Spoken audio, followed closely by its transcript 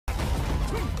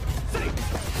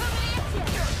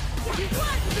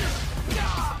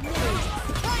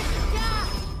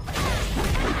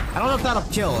I don't know if that'll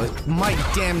kill. It might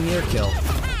damn near kill.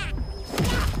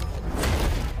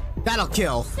 That'll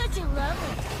kill. Such a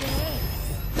lovely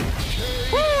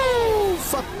face. Woo!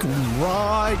 Fucking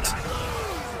right.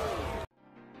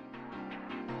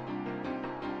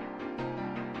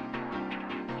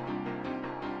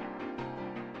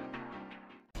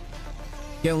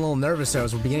 Getting a little nervous there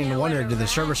as we're beginning to wonder, did the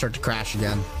server start to crash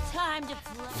again? Time to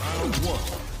play. Round one.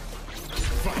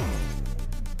 Fight.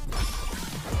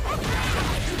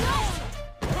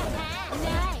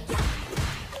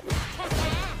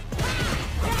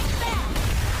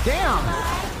 Damn!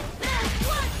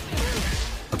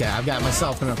 Okay, I've got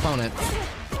myself an opponent.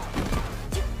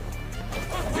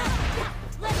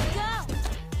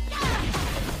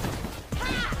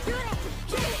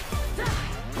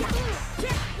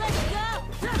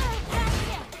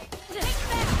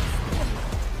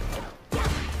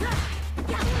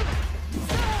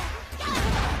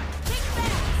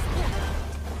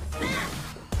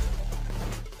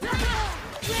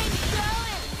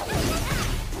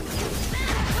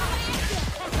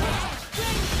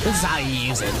 This is how you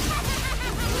use it.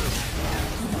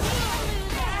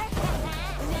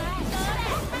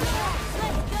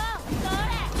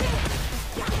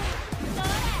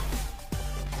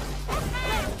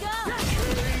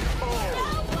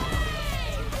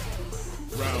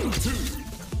 Round two.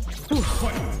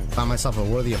 Found myself a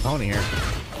worthy opponent here.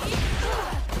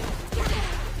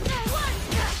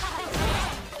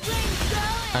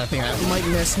 I think I might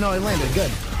miss. No, I landed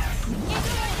good.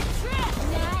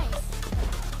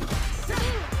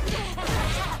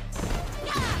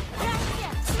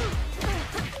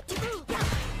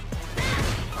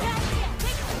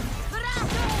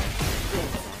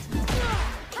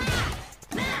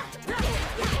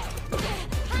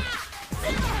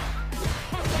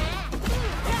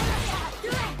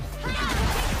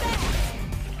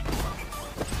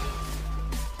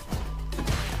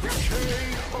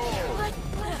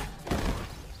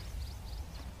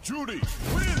 Juri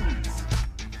wins.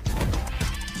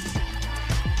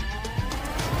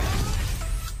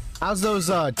 How's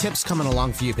those tips coming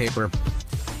along for you, Paper?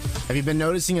 Have you been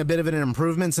noticing a bit of an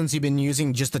improvement since you've been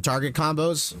using just the target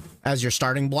combos as your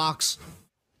starting blocks?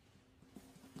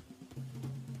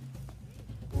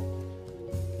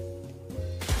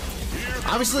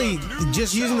 Obviously,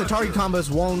 just using the target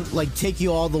combos won't like take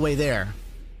you all the way there.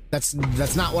 That's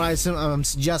not what I'm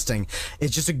suggesting.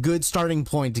 It's just a good starting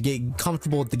point to get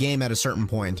comfortable with the game at a certain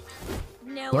point.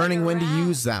 Learning when to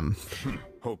use them.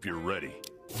 Hope you're ready.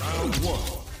 Round one.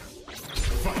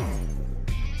 Fight.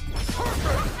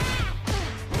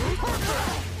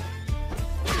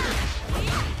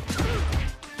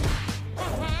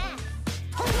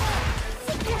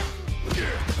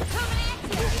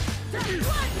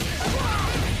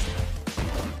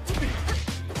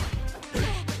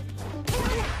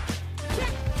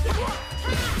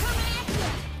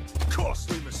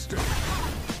 Costly mistake.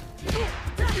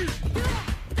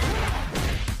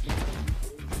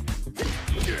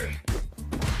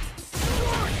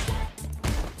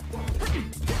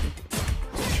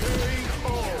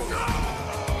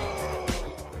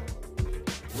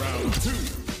 Round two.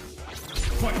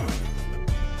 Fight.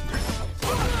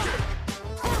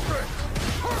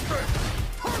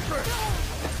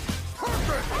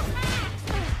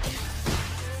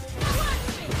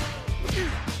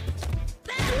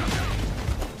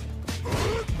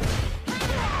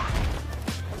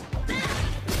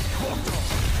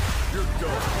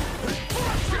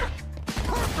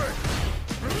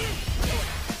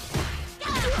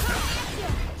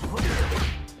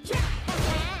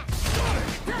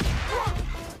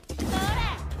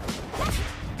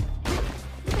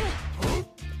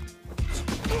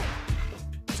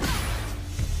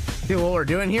 See what we're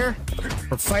doing here?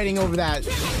 We're fighting over that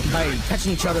by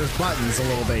touching each other's buttons a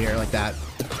little bit here, like that.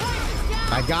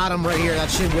 I got him right here. That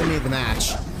should win me the match.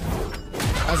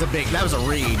 That was a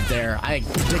read there. I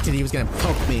predicted he was gonna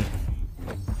poke me.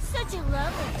 Such a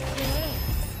lovely face.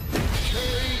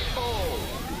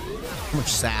 So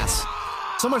much sass.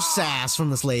 So much sass from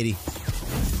this lady.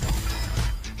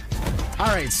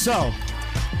 Alright, so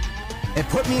it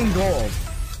put me in gold,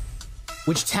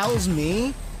 which tells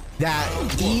me that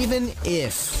even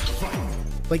if,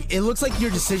 like, it looks like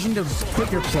your decision to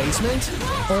put your placement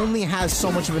only has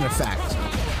so much of an effect.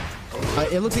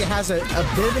 It looks like it has a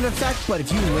bit of an effect, but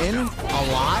if you win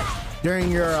a lot during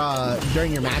your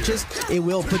matches, it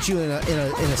will put you in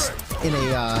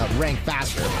a rank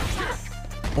faster,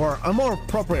 or a more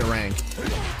appropriate rank.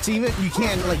 So even you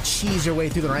can't like cheese your way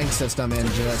through the rank system and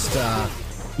just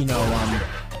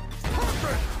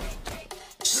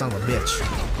son of a bitch.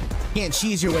 You can't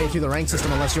cheese your way through the rank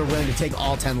system unless you're willing to take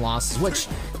all 10 losses, which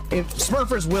if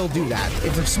Smurfers will do that.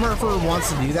 If a Smurfer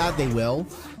wants to do that, they will.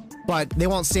 But they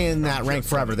won't stay in that rank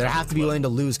forever. They have to be willing to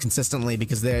lose consistently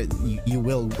because you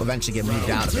will eventually get moved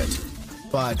out of it.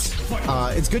 But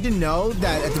it's good to know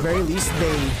that at the very least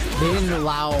they didn't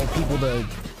allow people to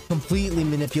completely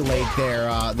manipulate their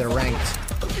rank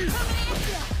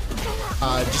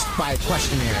just by a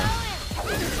questionnaire,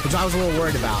 which I was a little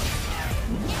worried about.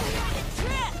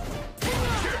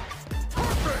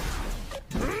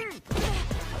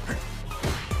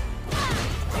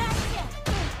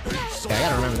 Yeah, I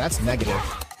gotta remember that's negative.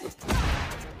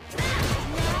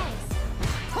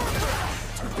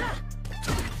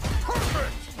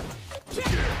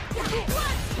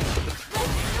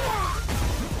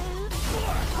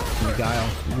 Guile,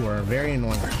 you are very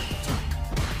annoying.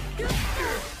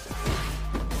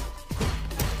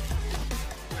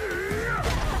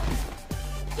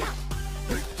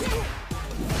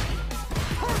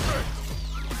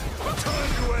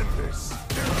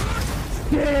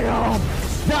 Damn!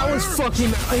 That was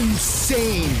fucking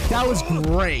insane. That was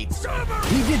great.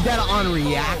 He did that on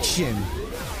reaction.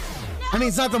 I mean,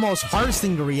 it's not the most hardest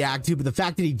thing to react to, but the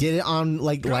fact that he did it on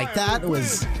like that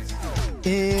was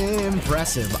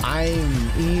impressive. I'm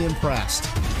impressed.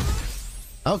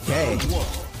 Okay.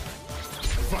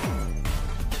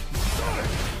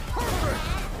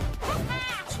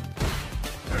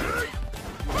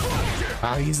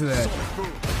 Wow, he's the...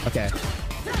 Okay.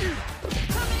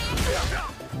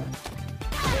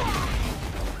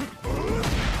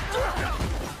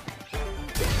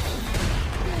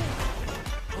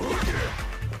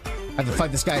 I have to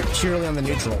fight this guy purely on the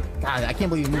neutral. God, I can't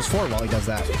believe he moves forward while he does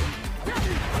that.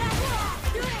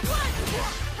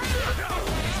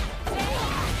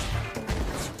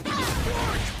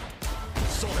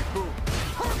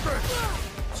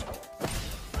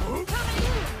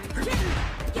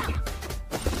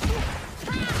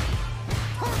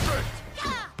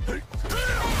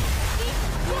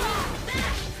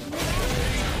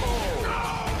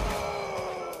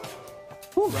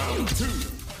 Round 2.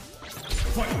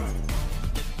 Fight.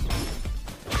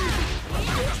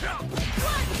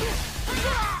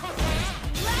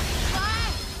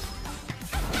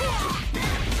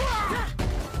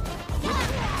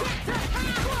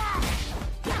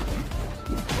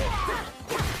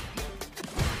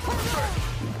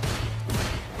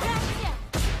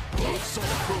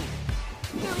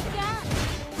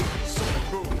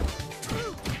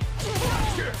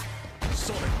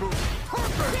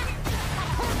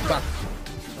 Fuck.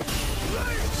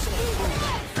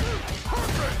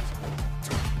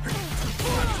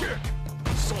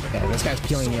 Yeah, this guy's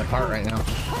peeling me apart right now.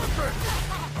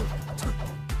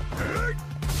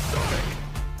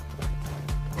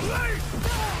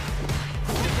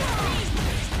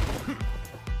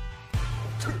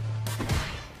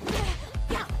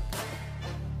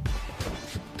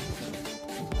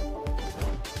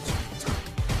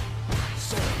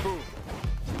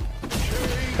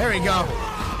 There we go.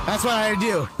 That's what I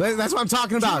do. That's what I'm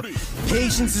talking about.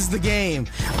 Patience is the game.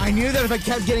 I knew that if I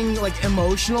kept getting like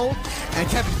emotional and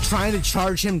kept trying to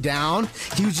charge him down,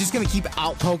 he was just gonna keep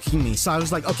out poking me. So I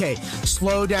was like, okay,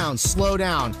 slow down, slow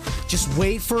down. Just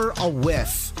wait for a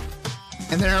whiff.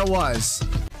 And there it was.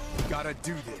 Gotta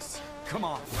do this. Come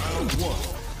on. Round 1.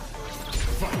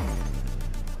 Fight.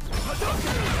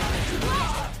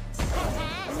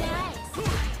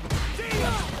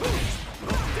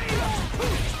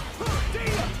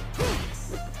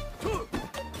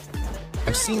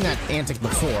 I've seen that antic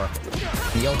before,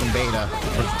 the open beta,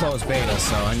 or closed beta,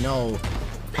 so I know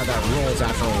how that rolls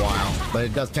after a while, but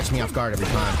it does catch me off guard every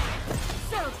time.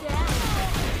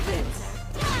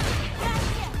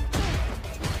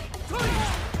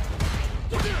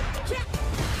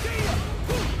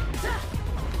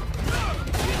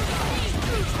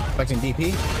 Expecting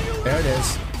DP? There it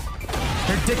is.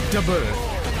 Predictable.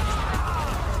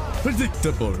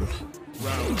 Predictable.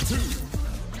 Round 2.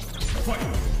 Fight.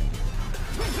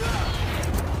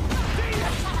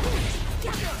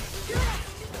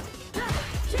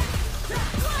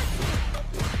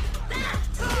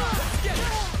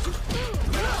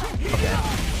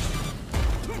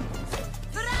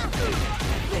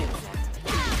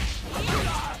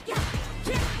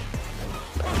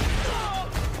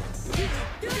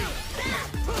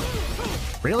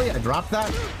 Really? I dropped that?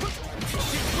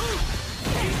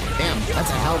 Damn, that's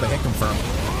a hell of a hit confirm.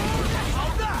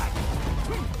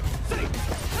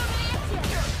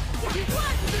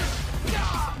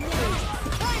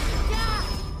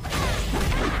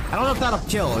 I don't know if that'll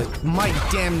kill. It might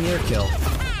damn near kill.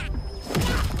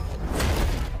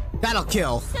 That'll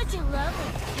kill. Such a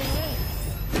lovely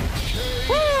face.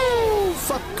 Woo!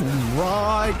 Fucking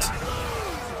right.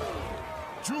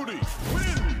 Juri,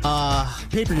 win.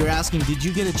 Paper, you're asking, did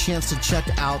you get a chance to check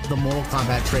out the Mortal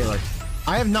Kombat trailer?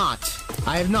 I have not.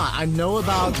 I know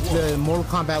about the Mortal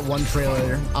Kombat 1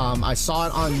 trailer. I saw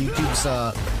it on YouTube's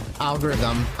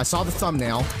algorithm. I saw the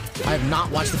thumbnail. I have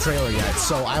not watched the trailer yet,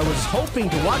 so I was hoping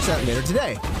to watch that later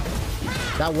today.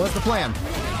 That was the plan.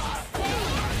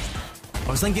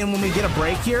 I was thinking when we get a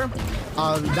break here,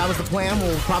 that was the plan.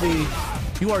 We'll probably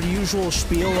do our usual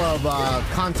spiel of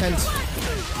content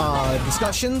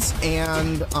discussions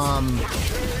and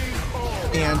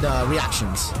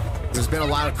reactions. There's been a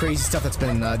lot of crazy stuff that's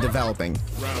been developing.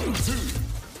 Round 2.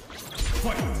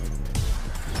 Fight.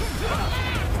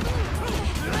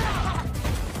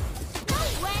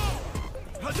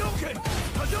 Hadouken!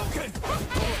 Hadouken!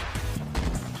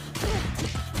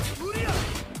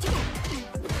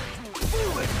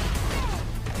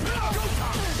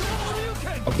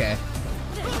 Okay.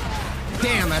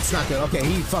 Damn, that's not good. Okay,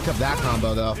 he fucked up that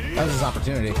combo though. That was his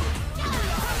opportunity.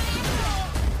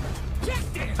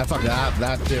 I fucked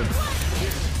that too.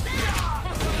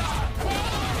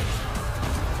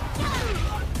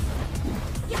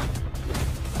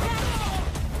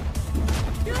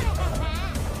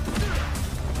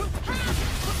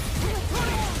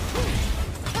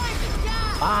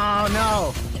 Oh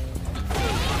no!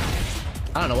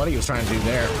 I don't know what he was trying to do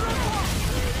there.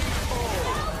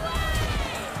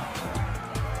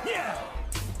 Yeah.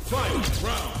 Fight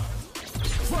round.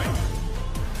 Fight.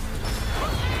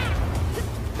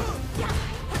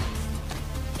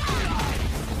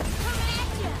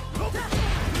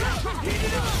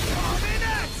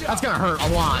 That's gonna hurt a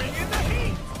lot.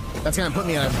 That's gonna put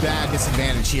me at a bad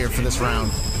disadvantage here for this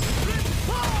round.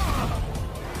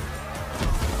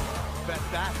 Bet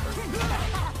that hurt.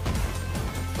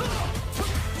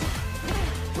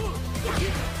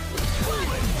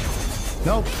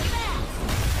 Nope.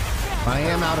 I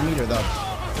am out of meter though.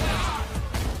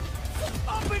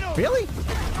 Really?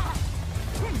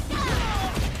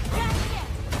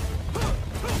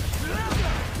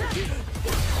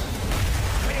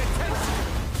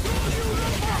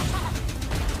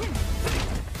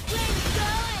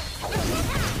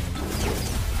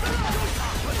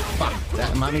 Fuck,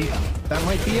 that might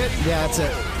be it. Yeah, that's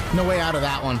it. No way out of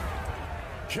that one.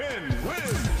 Ken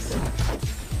wins.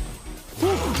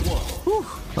 Whew.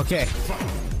 Okay.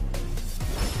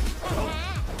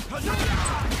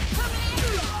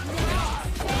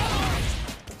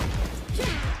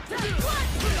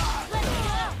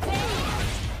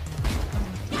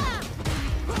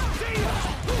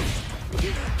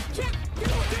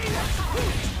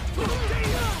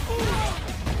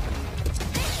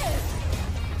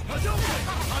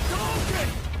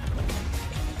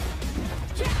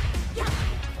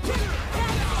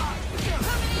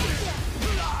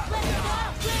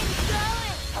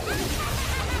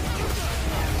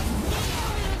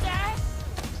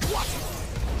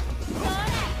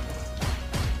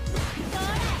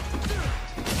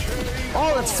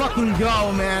 Oh, let's fucking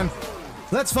go, man.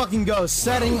 Let's fucking go.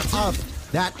 Setting up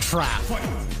that trap.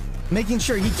 Making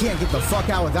sure he can't get the fuck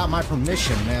out without my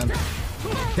permission, man.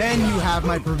 Then you have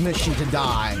my permission to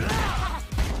die.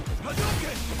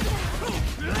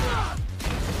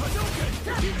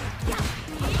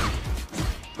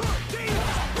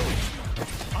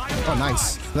 Oh,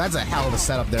 nice. That's a hell of a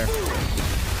setup there.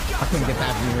 I couldn't get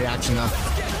that in reaction, though.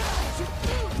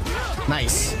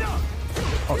 Nice.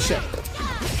 Oh, shit.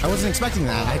 I wasn't expecting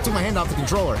that. I took my hand off the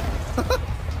controller.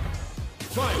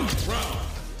 Fight round.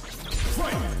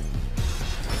 Fight.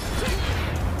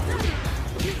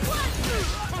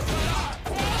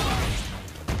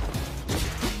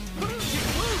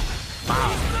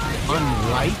 Wow.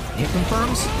 Unlight hit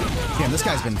confirms? Damn, this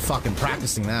guy's been fucking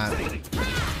practicing that.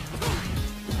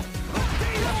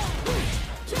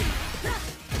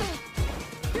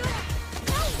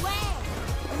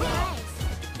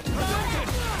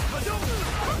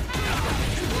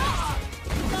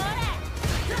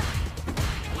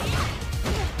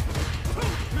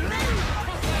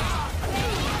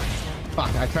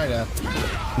 Fuck, I try to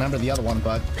remember the other one,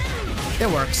 but it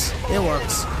works. It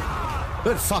works.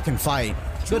 Good fucking fight.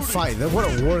 Good fight. What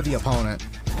a worthy opponent.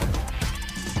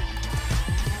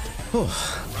 Whew.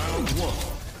 Round 1.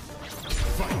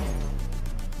 Fight.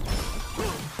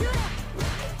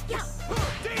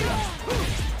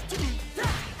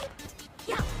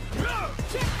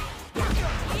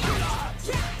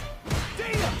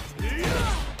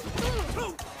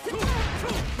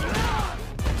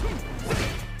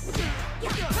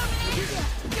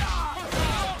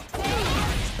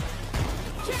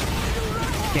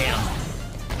 Damn.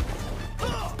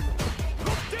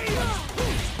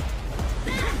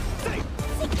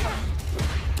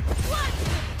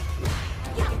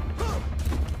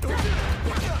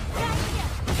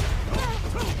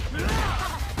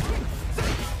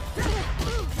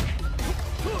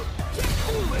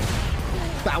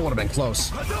 That would have been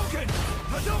close.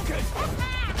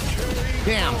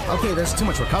 Damn. Okay, there's too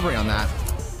much recovery on that.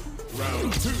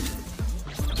 Round 2.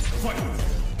 Fight.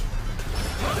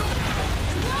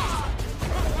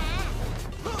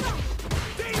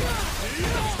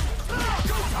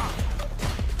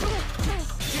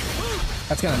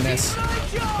 That's gonna miss.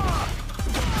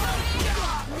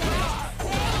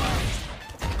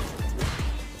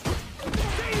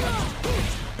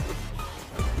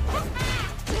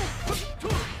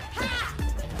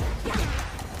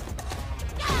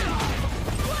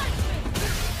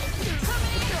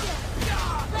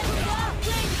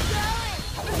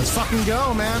 Let's fucking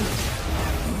go, man.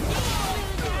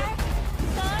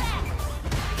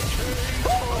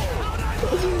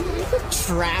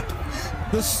 Trap.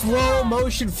 The slow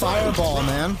motion fireball,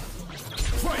 man.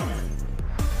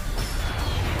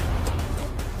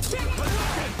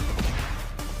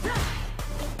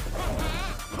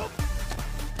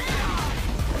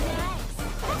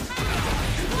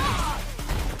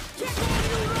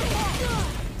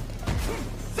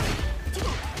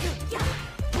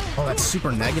 Oh, that's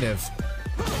super negative.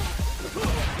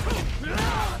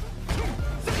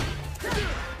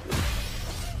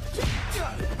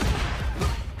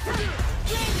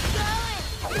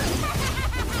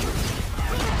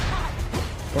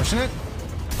 Fortunate.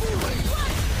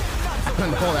 I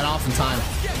couldn't pull that off in time.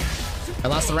 I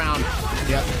lost the round.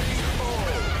 Yep.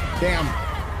 Damn.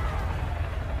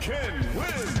 Ken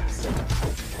wins.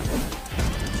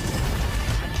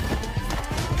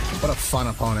 What a fun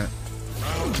opponent.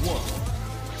 Round 1.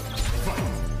 Fight.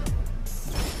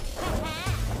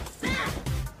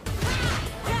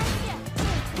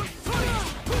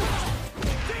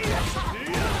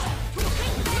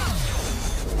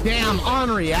 Damn,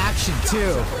 on reaction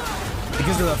too.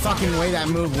 Because of the fucking way that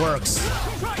move works.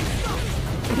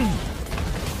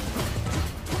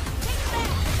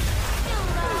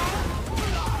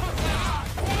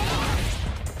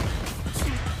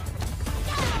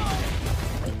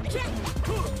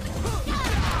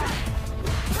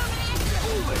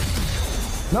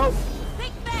 Nope.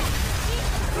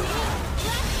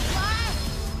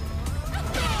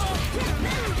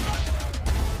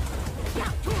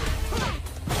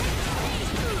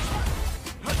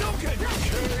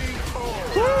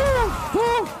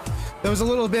 There was a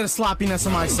little bit of sloppiness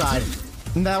on my side.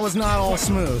 And that was not all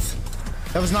smooth.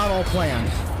 That was not all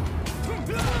planned.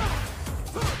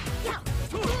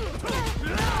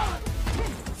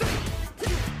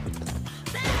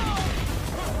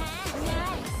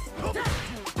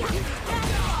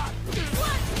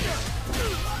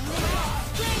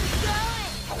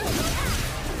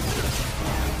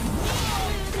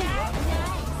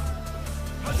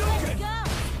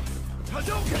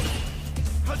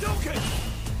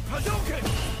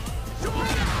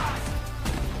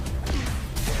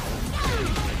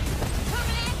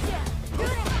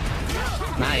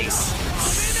 Nice.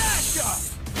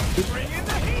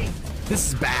 This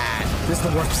is bad. This is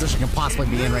the worst position I can possibly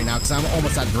be in right now because I'm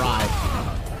almost at drive.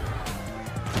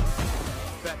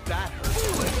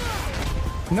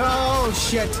 No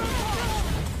shit.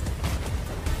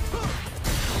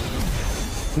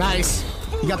 Nice.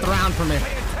 You got the round for me.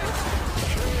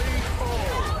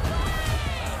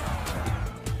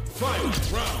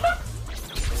 Fight round.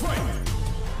 Fight.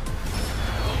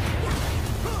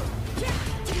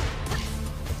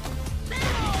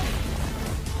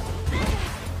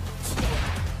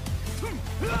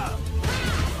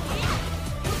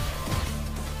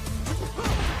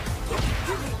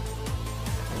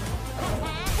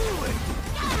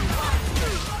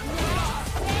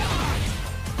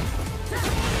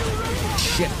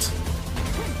 Shit.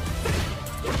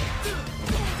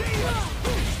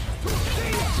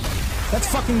 Let's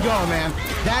fucking go, man.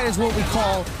 That is what we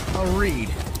call a read.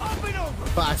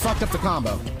 But I fucked up the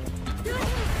combo.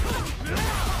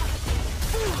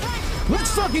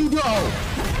 Let's fucking go!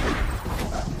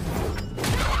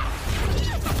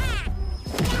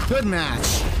 Good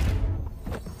match.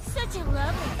 Such a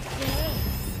lovely face.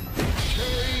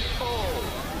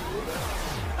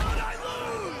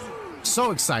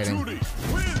 So exciting. Juri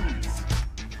wins.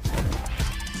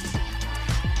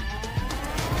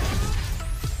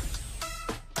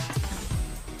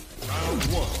 Round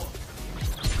 1.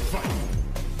 Fight.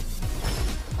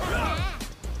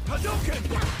 Hadouken.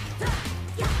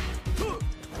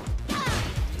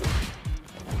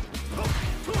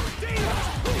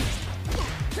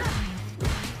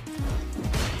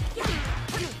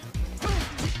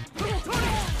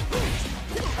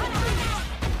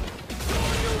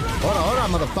 Hold on,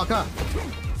 motherfucker.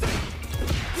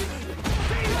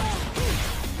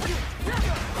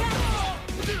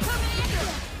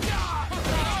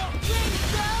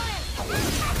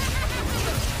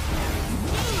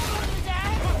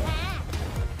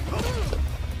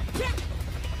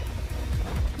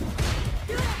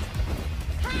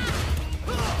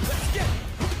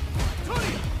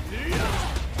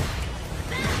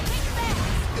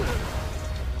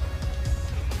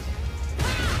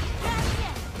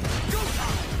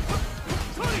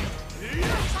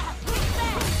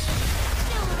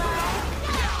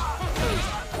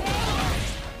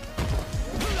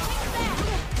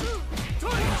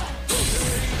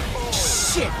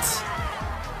 Shit!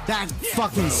 That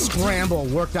fucking scramble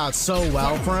worked out so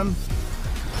well for him.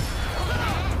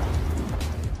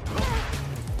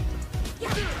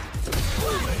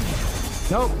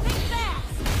 Nope.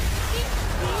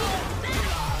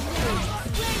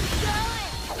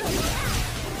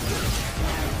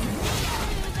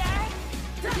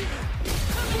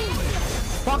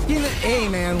 Fucking A,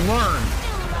 man, learn.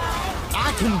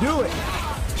 I can do it.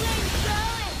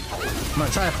 I'm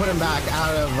gonna try to put him back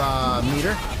out of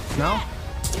meter. No?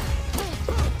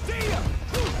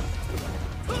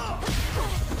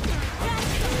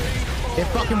 It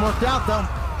fucking worked out though.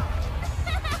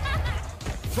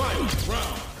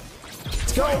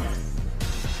 Let's go.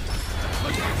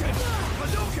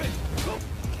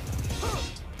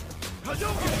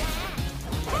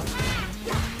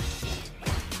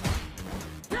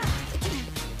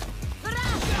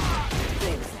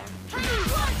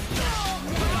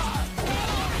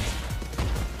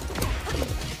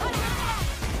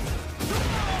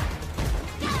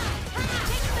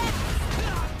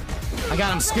 I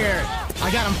got him scared.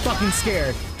 I got him fucking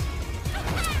scared.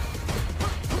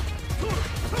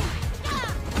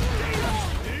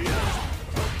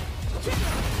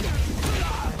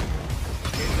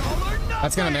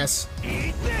 That's gonna miss.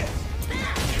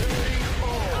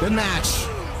 Good match.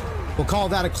 We'll call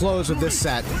that a close with this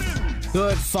set.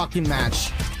 Good fucking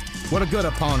match. What a good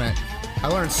opponent. I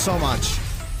learned so much.